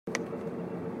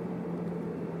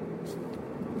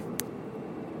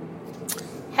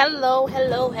Hello,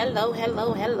 hello, hello,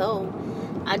 hello, hello.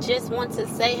 I just want to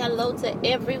say hello to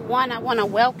everyone. I want to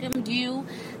welcome you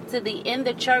to the In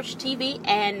the Church TV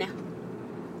and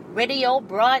radio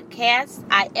broadcast.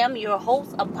 I am your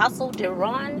host, Apostle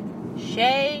Deron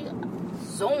Shea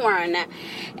Zorn.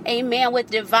 Amen. With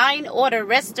Divine Order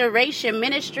Restoration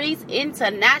Ministries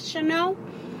International,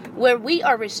 where we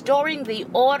are restoring the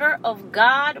order of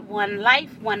God, one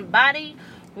life, one body,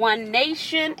 one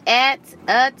nation at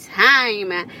a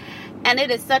time. And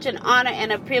it is such an honor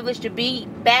and a privilege to be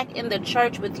back in the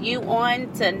church with you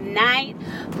on tonight.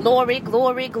 Glory,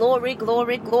 glory, glory,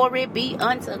 glory, glory be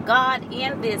unto God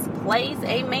in this place.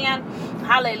 Amen.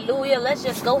 Hallelujah. Let's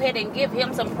just go ahead and give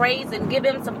him some praise and give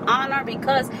him some honor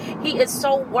because he is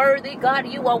so worthy. God,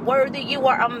 you are worthy. You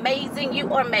are amazing.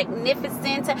 You are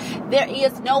magnificent. There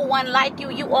is no one like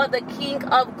you. You are the King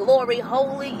of glory.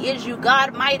 Holy is you,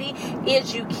 God. Mighty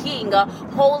is you, King.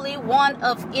 Holy One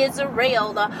of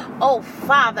Israel. Oh,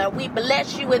 Father, we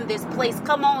bless you in this place.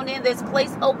 Come on in this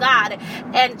place, oh God,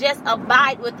 and just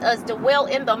abide with us, dwell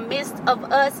in the midst of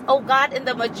us, oh God, in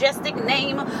the majestic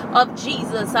name of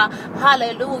Jesus.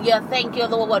 Hallelujah. Thank you,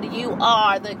 Lord. You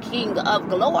are the King of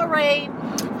glory.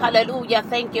 Hallelujah.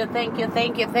 Thank you, thank you,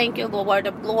 thank you, thank you, Lord.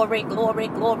 Of glory, glory,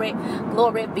 glory,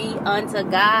 glory be unto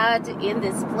God in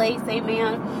this place.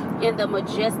 Amen. In the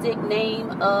majestic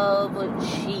name of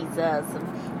Jesus.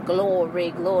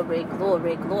 Glory, glory,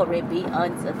 glory, glory be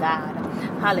unto God.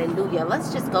 Hallelujah.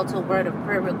 Let's just go to a word of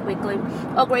prayer real quickly.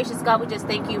 Oh, gracious God, we just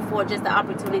thank you for just the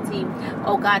opportunity,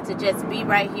 oh God, to just be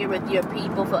right here with your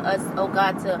people, for us, oh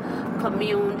God, to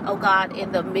commune, oh God,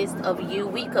 in the midst of you.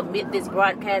 We commit this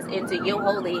broadcast into your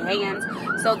holy hands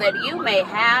so that you may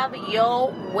have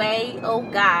your way, oh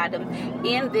God,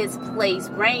 in this place.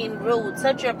 Reign, rule,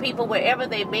 touch your people wherever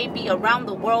they may be around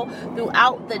the world,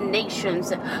 throughout the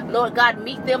nations. Lord God,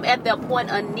 meet them at their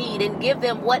point of need and give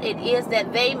them what it is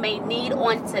that they may need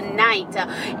on tonight.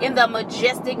 In the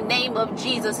majestic name of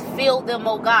Jesus, fill them,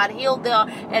 oh God, heal them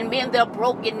and mend their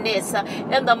brokenness.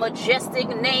 In the majestic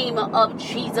name of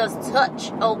Jesus,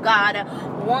 touch, oh God,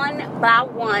 one by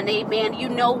one. Amen. You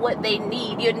know what they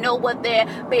need. You know what they've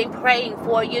been praying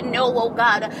for. You know, oh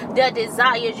God, their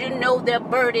desires. You know their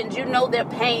burdens. You know their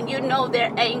pain. You know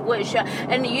their anguish.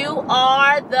 And you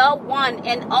are the one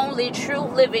and only true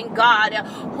living God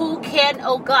who can,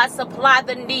 oh God, supply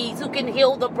the needs, who can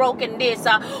heal the brokenness,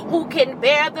 who can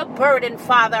bear the burden,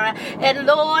 Father. And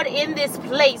Lord, in this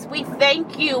place, we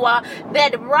thank you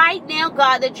that right now,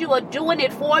 God, that you are doing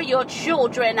it for your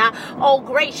children. Oh,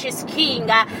 gracious King,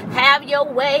 have your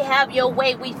way, have your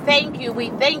way. We thank you, we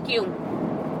thank you.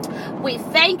 We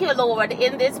thank you, Lord,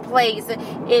 in this place.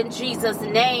 In Jesus'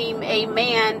 name,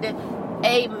 amen.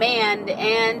 Amen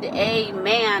and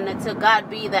amen. To God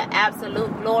be the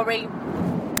absolute glory.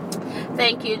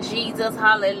 Thank you, Jesus.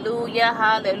 Hallelujah,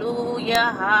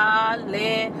 hallelujah,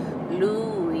 hallelujah.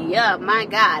 My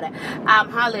God.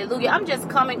 Hallelujah. I'm just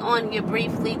coming on here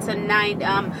briefly tonight.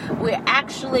 We're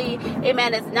actually,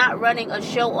 amen, it's not running a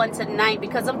show on tonight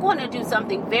because I'm going to do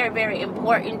something very, very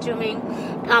important to me.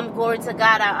 Glory to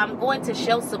God. I'm going to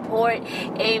show support,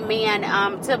 amen,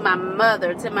 to my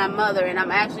mother, and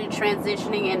I'm actually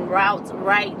transitioning en route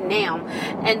right now.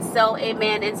 And so,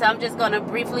 amen, and so I'm just going to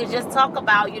briefly just talk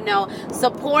about,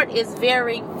 support is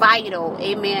very vital,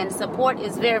 amen. Support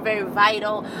is very, very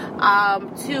vital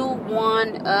to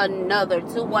one another,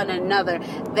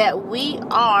 that we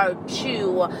are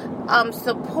to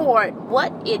support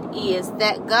what it is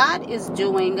that God is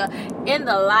doing in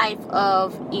the life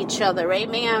of each other,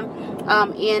 amen,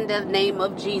 in the name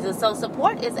of Jesus. So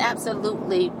support is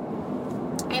absolutely,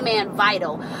 amen,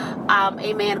 vital.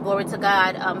 Amen. Glory to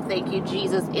God. Thank you,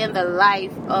 Jesus. In the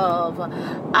life of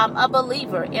a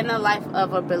believer.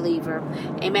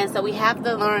 Amen. So we have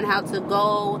to learn how to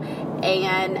go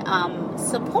and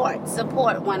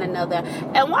support one another.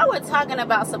 And while we're talking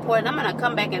about support, and I'm going to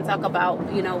come back and talk about,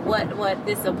 what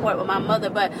this support with my mother,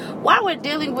 but while we're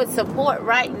dealing with support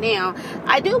right now,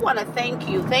 I do want to thank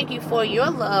you for your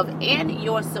love and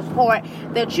your support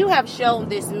that you have shown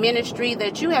this ministry,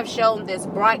 that you have shown this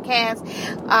broadcast,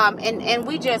 and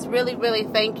we just really, really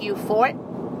thank you for it.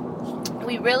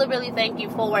 We really, really thank you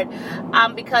for it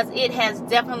because it has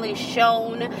definitely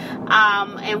shown.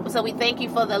 And so we thank you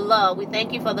for the love. We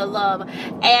thank you for the love.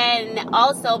 And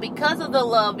also because of the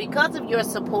love, because of your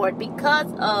support,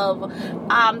 because of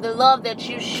the love that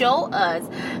you show us.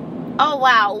 Oh,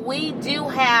 wow. We're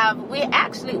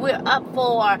up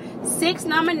for 6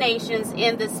 nominations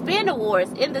in the Spin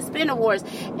Awards,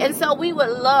 And so we would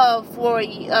love for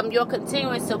your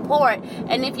continuing support.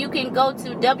 And if you can go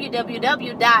to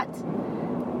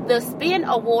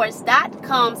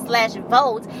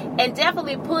thespinawards.com/vote, and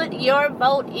definitely put your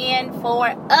vote in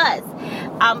for us.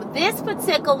 This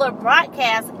particular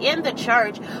broadcast in the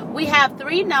church, we have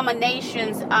 3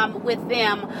 nominations with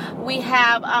them. We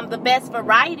have the best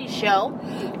variety show,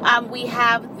 we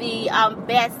have the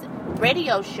best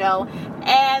radio show,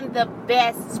 and the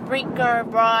best Spreaker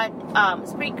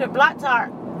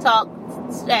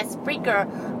Spreaker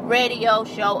radio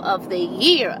show of the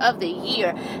year.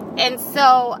 And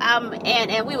so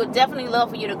and we would definitely love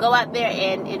for you to go out there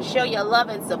and show your love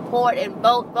and support and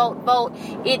vote.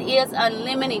 It is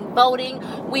unlimited voting.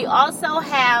 We also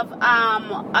have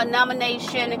a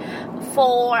nomination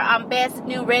for best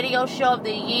new radio show of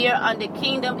the year under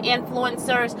Kingdom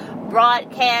Influencers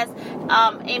broadcast.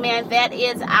 Amen. That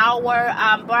is our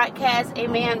broadcast.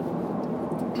 Amen.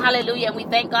 Hallelujah. And we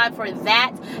thank God for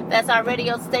that. That's our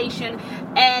radio station.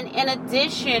 And in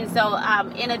addition, so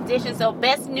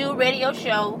best new radio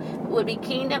show would be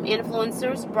Kingdom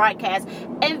Influencers broadcast.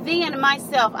 And then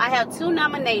myself, I have 2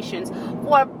 nominations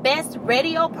for best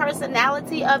radio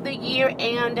personality of the year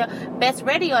and best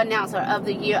radio announcer of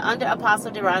the year under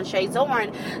Apostle Deron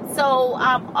Zorn. So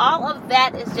all of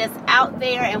that is just out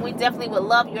there, and we definitely would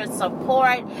love your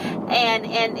support and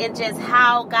just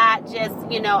how God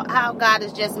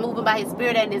is just moving by His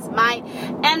Spirit and His might.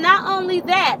 And not only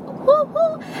that,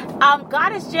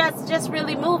 God is just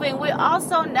really moving. We're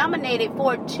also nominated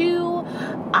for two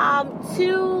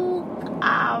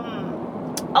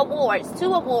awards,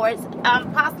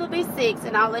 possibly 6,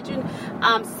 and I'll let you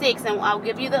 6, and I'll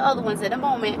give you the other ones in a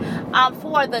moment,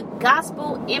 for the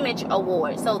Gospel Image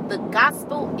Award. So the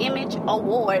Gospel Image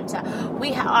Awards,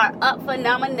 we are up for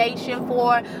nomination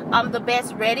for the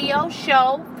best radio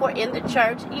show for in the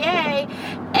church, yay,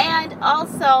 and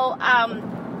also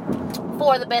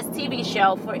for the best TV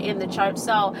show for in the church.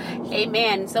 So,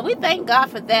 amen. So we thank God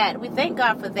for that. We thank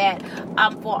God for that,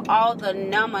 for all the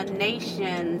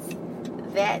nominations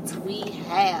that we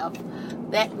have.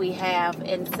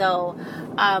 And so,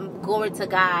 glory to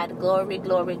God. Glory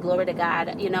to God.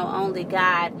 Only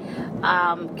God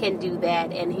can do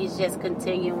that. And He's just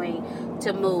continuing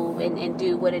to move and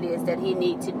do what it is that He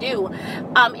needs to do.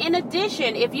 In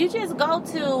addition, if you just go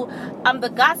to the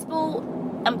gospel,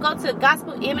 go to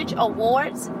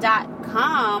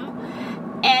gospelimageawards.com,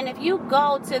 and if you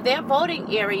go to their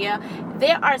voting area,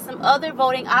 there are some other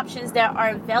voting options that are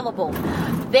available.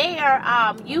 There,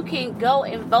 you can go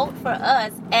and vote for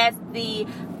us as the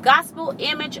Gospel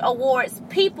Image Awards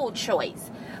People Choice.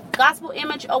 Gospel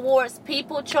Image Awards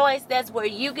People Choice. That's where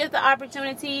you get the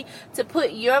opportunity to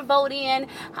put your vote in.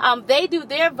 They do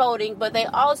their voting, but they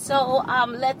also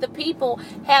let the people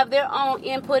have their own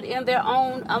input in their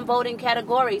own voting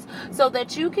categories, so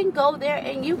that you can go there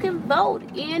and you can vote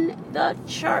in the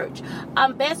church.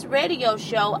 Best radio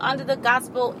show under the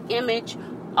Gospel Image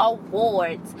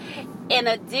Awards. In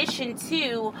addition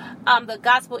to the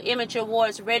Gospel Image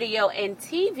Awards radio and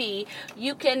TV,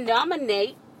 you can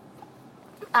nominate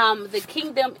the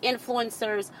Kingdom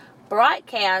Influencers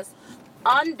broadcast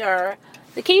under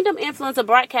the Kingdom Influencer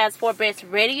broadcast for best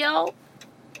radio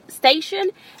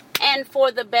station, and for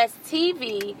the best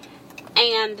TV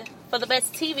and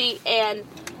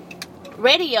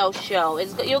radio show.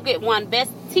 You'll get one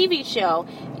best TV show.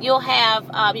 You'll have,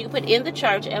 you can put in the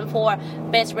church, and for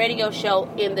best radio show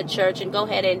in the church, and go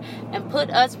ahead and put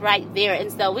us right there.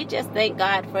 And so we just thank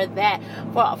God for that,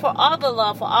 for all the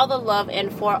love,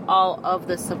 and for all of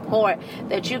the support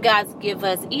that you guys give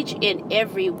us each and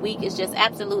every week. It's just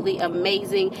absolutely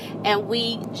amazing, and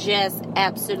we just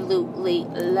absolutely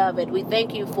love it. We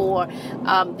thank you for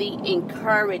the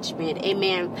encouragement.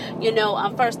 Amen.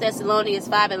 1 Thessalonians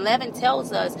 5:11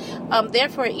 tells us,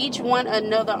 therefore each one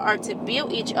another are to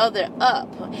build each other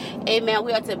up. Amen.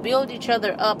 We are to build each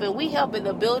other up, and we help in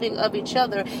the building of each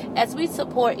other as we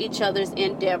support each other's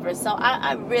endeavors. So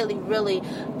I really, really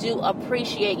do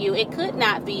appreciate you. It could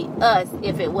not be us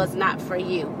if it was not for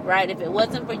you, right? If it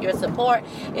wasn't for your support,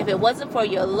 if it wasn't for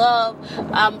your love,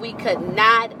 we could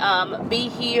not be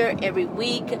here every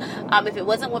week. If it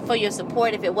wasn't for your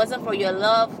support, if it wasn't for your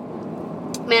love,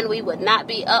 man, we would not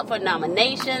be up for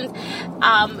nominations,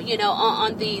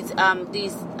 on these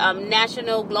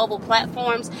national, global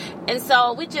platforms. And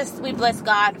so we bless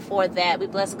God for that. We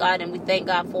bless God, and we thank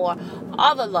God for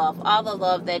all the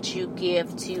love that you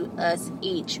give to us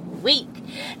each week.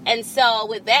 And so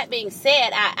with that being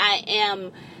said,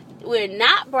 we're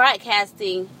not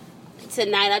broadcasting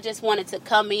tonight. I just wanted to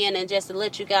come in and just to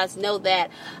let you guys know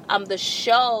that the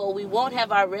show, we won't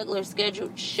have our regular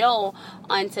scheduled show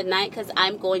on tonight because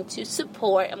I'm going to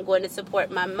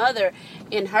support my mother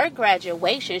in her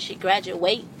graduation. She's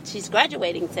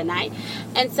graduating tonight,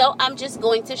 and so I'm just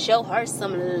going to show her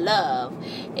some love.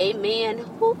 Amen.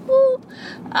 Whoop, whoop.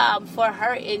 For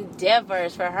her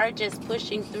endeavors, for her just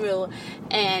pushing through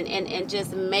and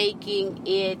just making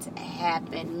it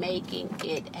happen.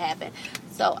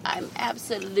 So I'm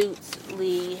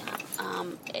absolutely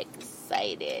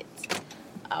excited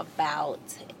about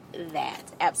that.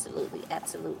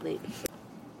 Absolutely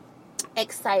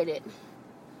excited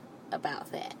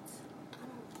about that.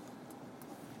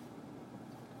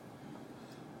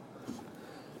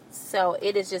 So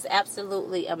it is just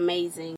absolutely amazing